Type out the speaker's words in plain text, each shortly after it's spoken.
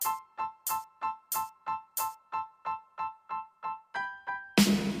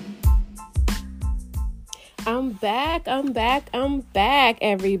I'm back,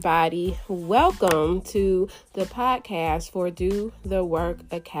 everybody. Welcome to the podcast for Do the Work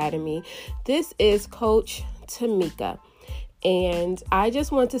Academy. This is Coach Tamika, and I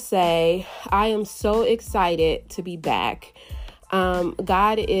just want to say I am so excited to be back.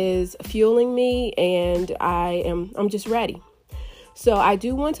 God is fueling me, and I'm just ready. So I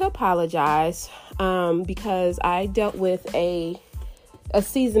do want to apologize because I dealt with a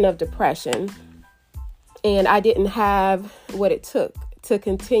season of depression. And I didn't have what it took to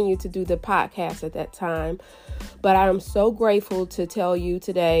continue to do the podcast at that time. But I'm so grateful to tell you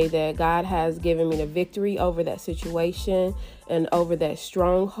today that God has given me the victory over that situation and over that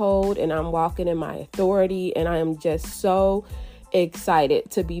stronghold. And I'm walking in my authority. And I am just so excited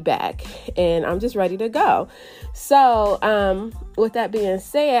to be back. And I'm just ready to go. So with that being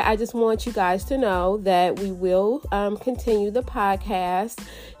said, I just want you guys to know that we will continue the podcast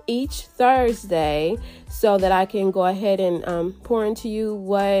each Thursday so that I can go ahead and pour into you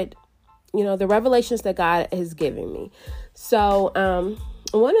what, the revelations that God has given me. So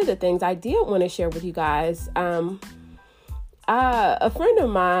one of the things I did want to share with you guys, a friend of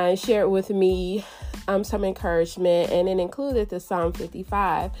mine shared with me some encouragement, and it included the Psalm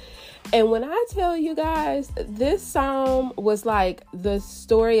 55. And when I tell you guys, this psalm was like the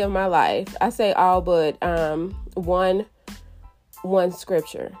story of my life. I say all but one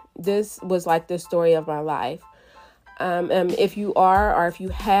scripture. This was like the story of my life. If you are, or if you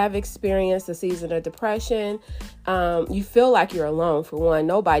have experienced a season of depression, you feel like you're alone. For one,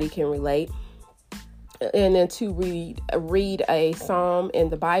 nobody can relate. And then to read a psalm in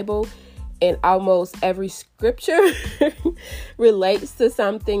the Bible, and almost every scripture relates to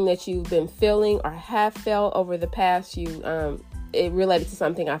something that you've been feeling or have felt over the past few. It related to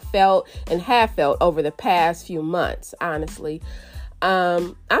something I felt and have felt over the past few months, honestly.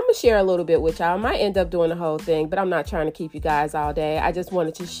 I'm going to share a little bit with y'all. I might end up doing the whole thing, but I'm not trying to keep you guys all day. I just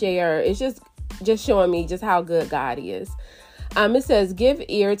wanted to share. It's just showing me just how good God is. It says, "Give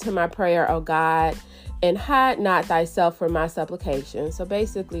ear to my prayer, O God, and hide not thyself from my supplication." So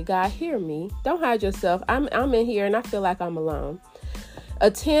basically, God, hear me. Don't hide yourself. I'm in here and I feel like I'm alone.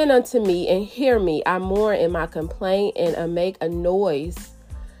 "Attend unto me and hear me. I mourn in my complaint and I make a noise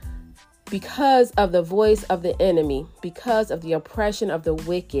because of the voice of the enemy, because of the oppression of the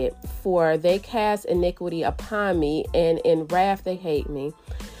wicked, for they cast iniquity upon me, and in wrath they hate me."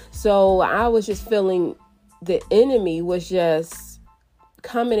 So I was just feeling the enemy was just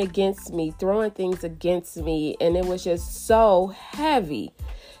coming against me, throwing things against me, and it was just so heavy.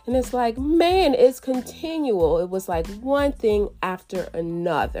 And it's like, man, it's continual. It was like one thing after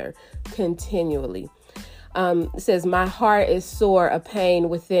another continually. It says, "My heart is sore a pain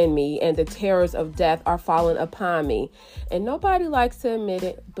within me, and the terrors of death are fallen upon me." And nobody likes to admit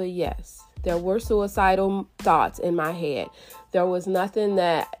it, but yes, there were suicidal thoughts in my head. There was nothing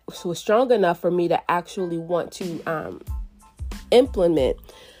that was strong enough for me to actually want to implement.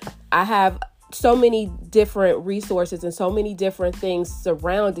 I have so many different resources and so many different things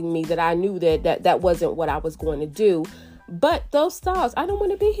surrounding me that I knew that wasn't what I was going to do. But those thoughts, I don't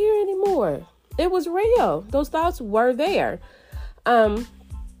want to be here anymore. It was real. Those thoughts were there. So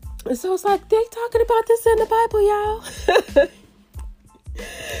it's like, they talking about this in the Bible, y'all.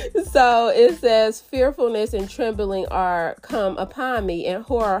 So it says, "Fearfulness and trembling are come upon me, and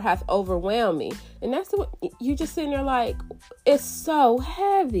horror hath overwhelmed me." And that's what you just sitting there like, it's so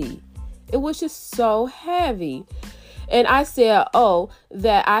heavy. It was just so heavy. "And I said, oh,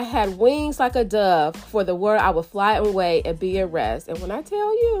 that I had wings like a dove, for the word I would fly away and be at rest." And when I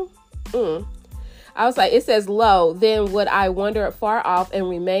tell you, I was like, it says, "Lo, then would I wander far off and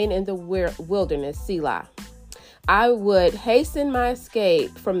remain in the wilderness, Selah. I would hasten my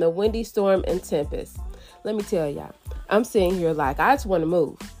escape from the windy storm and tempest." Let me tell y'all, I'm sitting here like, I just want to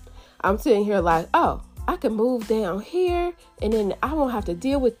move. I'm sitting here like, oh, I can move down here, and then I won't have to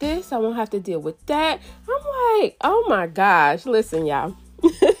deal with this. I won't have to deal with that. I'm like, oh my gosh, listen, y'all.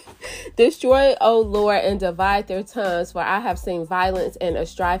 "Destroy, O Lord, and divide their tongues, for I have seen violence and a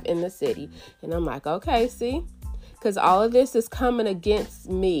strife in the city." And I'm like, okay, see, because all of this is coming against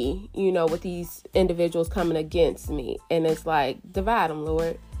me, with these individuals coming against me. And it's like, divide them,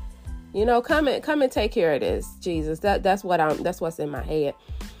 Lord. Come and take care of this, Jesus. That's what's in my head.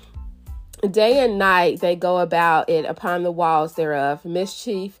 "Day and night they go about it upon the walls thereof.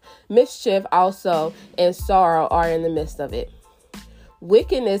 Mischief also and sorrow are in the midst of it.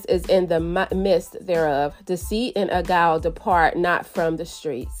 Wickedness is in the midst thereof. Deceit and a guile depart not from the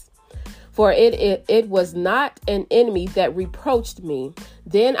streets. For it was not an enemy that reproached me.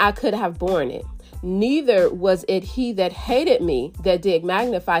 Then I could have borne it. Neither was it he that hated me that did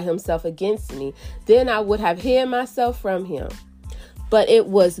magnify himself against me. Then I would have hid myself from him. But it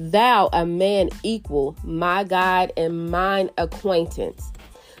was thou, a man equal, my God and mine acquaintance.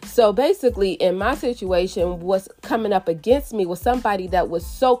 So basically, in my situation, what's coming up against me was somebody that was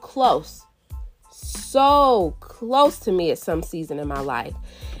so close to me at some season in my life.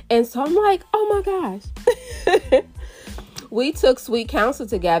 And so I'm like, oh my gosh. We took sweet counsel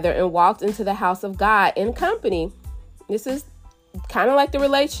together and walked into the house of God in company. This is kind of like the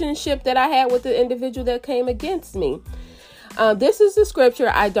relationship that I had with the individual that came against me. This is the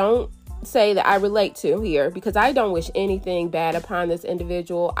scripture I don't say that I relate to here, because I don't wish anything bad upon this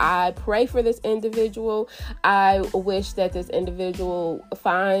individual. I pray for this individual. I wish that this individual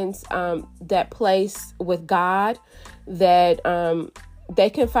finds that place with God, that they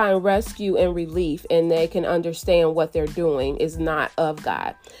can find rescue and relief, and they can understand what they're doing is not of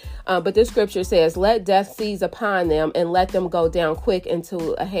God. But this scripture says, let death seize upon them and let them go down quick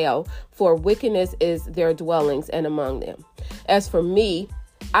into a hell, for wickedness is their dwellings and among them. As for me,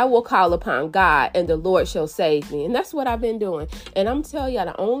 I will call upon God and the Lord shall save me. And that's what I've been doing. And I'm telling you,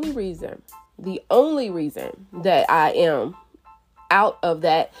 the only reason that I am out of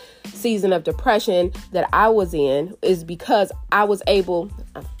that season of depression that I was in is because I was able,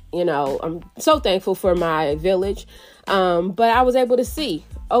 I'm so thankful for my village. But I was able to see,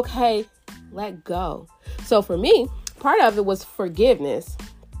 okay, let go. So for me, part of it was forgiveness.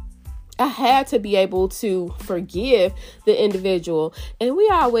 I had to be able to forgive the individual. And we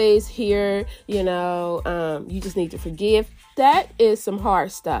always hear, you just need to forgive. That is some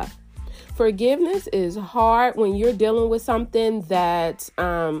hard stuff. Forgiveness is hard when you're dealing with something that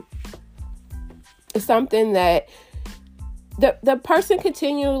the person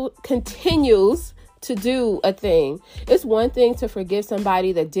continues to do a thing. It's one thing to forgive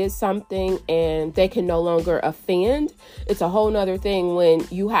somebody that did something and they can no longer offend. It's a whole nother thing when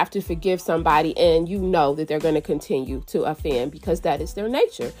you have to forgive somebody and you know that they're going to continue to offend, because that is their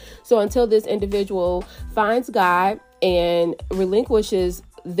nature. So until this individual finds God and relinquishes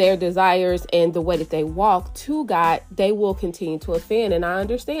their desires and the way that they walk to God, they will continue to offend. And I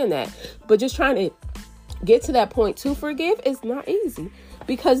understand that. But just trying to get to that point to forgive is not easy,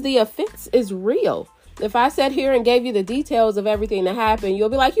 because the offense is real. If I sat here and gave you the details of everything that happened, you'll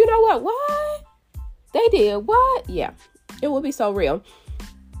be like, you know what? What? They did what? Yeah, it will be so real.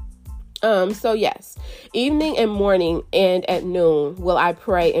 So yes, evening and morning and at noon will I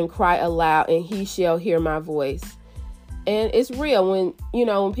pray and cry aloud, and he shall hear my voice. And it's real when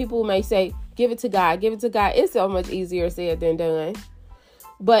people may say, give it to God, it's so much easier said than done.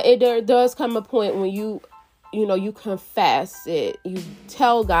 But there does come a point when you confess it. You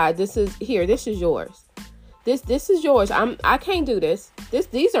tell God, this is yours. This is yours. I can't do this.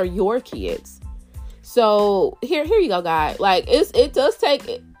 These are your kids. So here you go, God. Like it does take,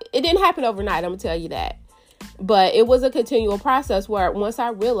 it didn't happen overnight. I'm gonna tell you that. But it was a continual process where once I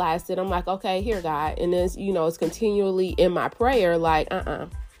realized it, I'm like, okay, here, God. And then, it's continually in my prayer, like,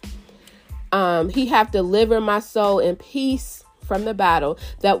 he have delivered my soul in peace from the battle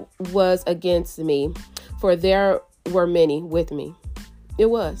that was against me, for there were many with me. It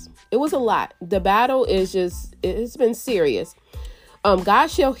was a lot. The battle it's been serious. God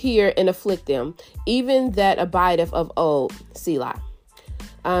shall hear and afflict them, even that abideth of old, Selah.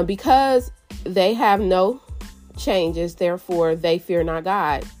 Because they have no changes, therefore they fear not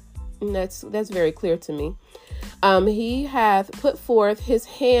God. And that's very clear to me. He hath put forth his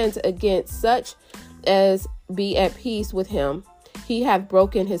hands against such as be at peace with him. He hath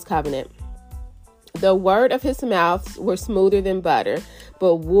broken his covenant. The word of his mouth were smoother than butter,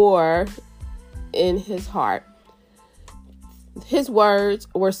 but war in his heart. His words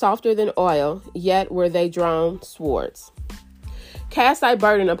were softer than oil, yet were they drawn swords. Cast thy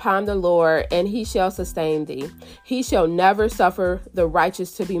burden upon the Lord, and he shall sustain thee. He shall never suffer the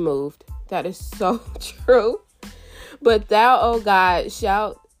righteous to be moved. That is so true. But thou, O God,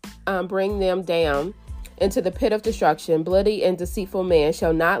 shalt bring them down into the pit of destruction. Bloody and deceitful man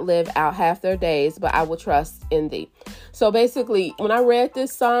shall not live out half their days, but I will trust in thee. So basically, when I read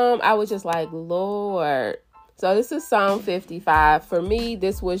this psalm, I was just like, Lord. So this is Psalm 55. For me,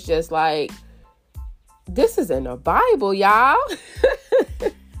 this was just like, this is in the Bible, y'all.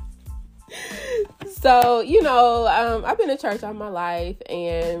 So, I've been in church all my life,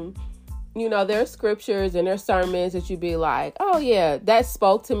 and, there's scriptures and there's sermons that you'd be like, oh yeah, that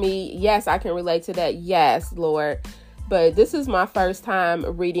spoke to me. Yes, I can relate to that. Yes, Lord. But this is my first time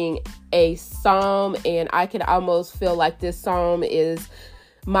reading a psalm, and I can almost feel like this psalm is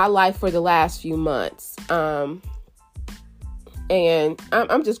my life for the last few months. And And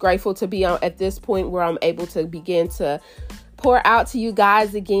I'm just grateful to be at this point where I'm able to begin to pour out to you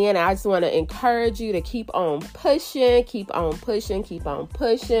guys again. I just want to encourage you to keep on pushing, keep on pushing, keep on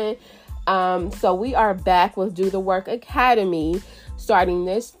pushing. So we are back with Do the Work Academy starting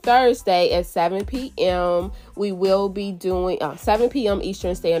this Thursday at 7 p.m. We will be doing 7 p.m.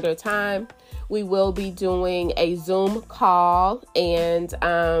 Eastern Standard Time. We will be doing a Zoom call and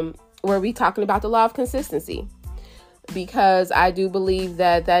where we talking about the law of consistency, because I do believe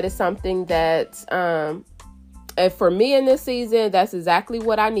that is something that and for me in this season, that's exactly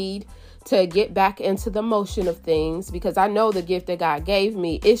what I need to get back into the motion of things, because I know the gift that God gave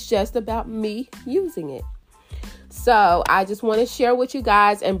me. It's just about me using it. So I just want to share with you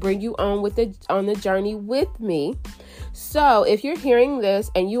guys and bring you on the journey with me. So if you're hearing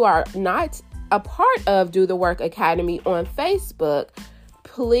this and you are not a part of Do the Work Academy on Facebook,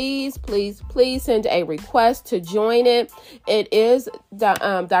 please send a request to join it. It is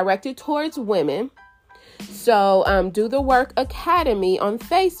directed towards women. So Do the Work Academy on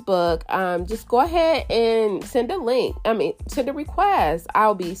Facebook. Just go ahead and send a link. Send a request.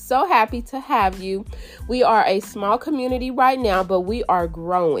 I'll be so happy to have you. We are a small community right now, but we are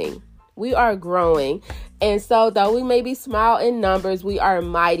growing. We are growing. And so though we may be small in numbers, we are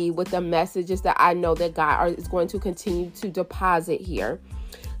mighty with the messages that I know that God is going to continue to deposit here.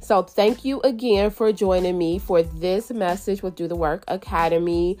 So thank you again for joining me for this message with Do the Work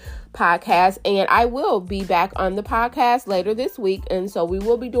Academy podcast. And I will be back on the podcast later this week. And so we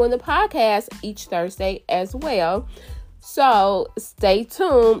will be doing the podcast each Thursday as well. So stay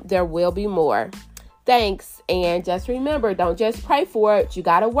tuned. There will be more. Thanks. And just remember, don't just pray for it. You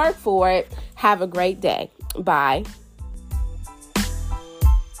got to work for it. Have a great day. Bye.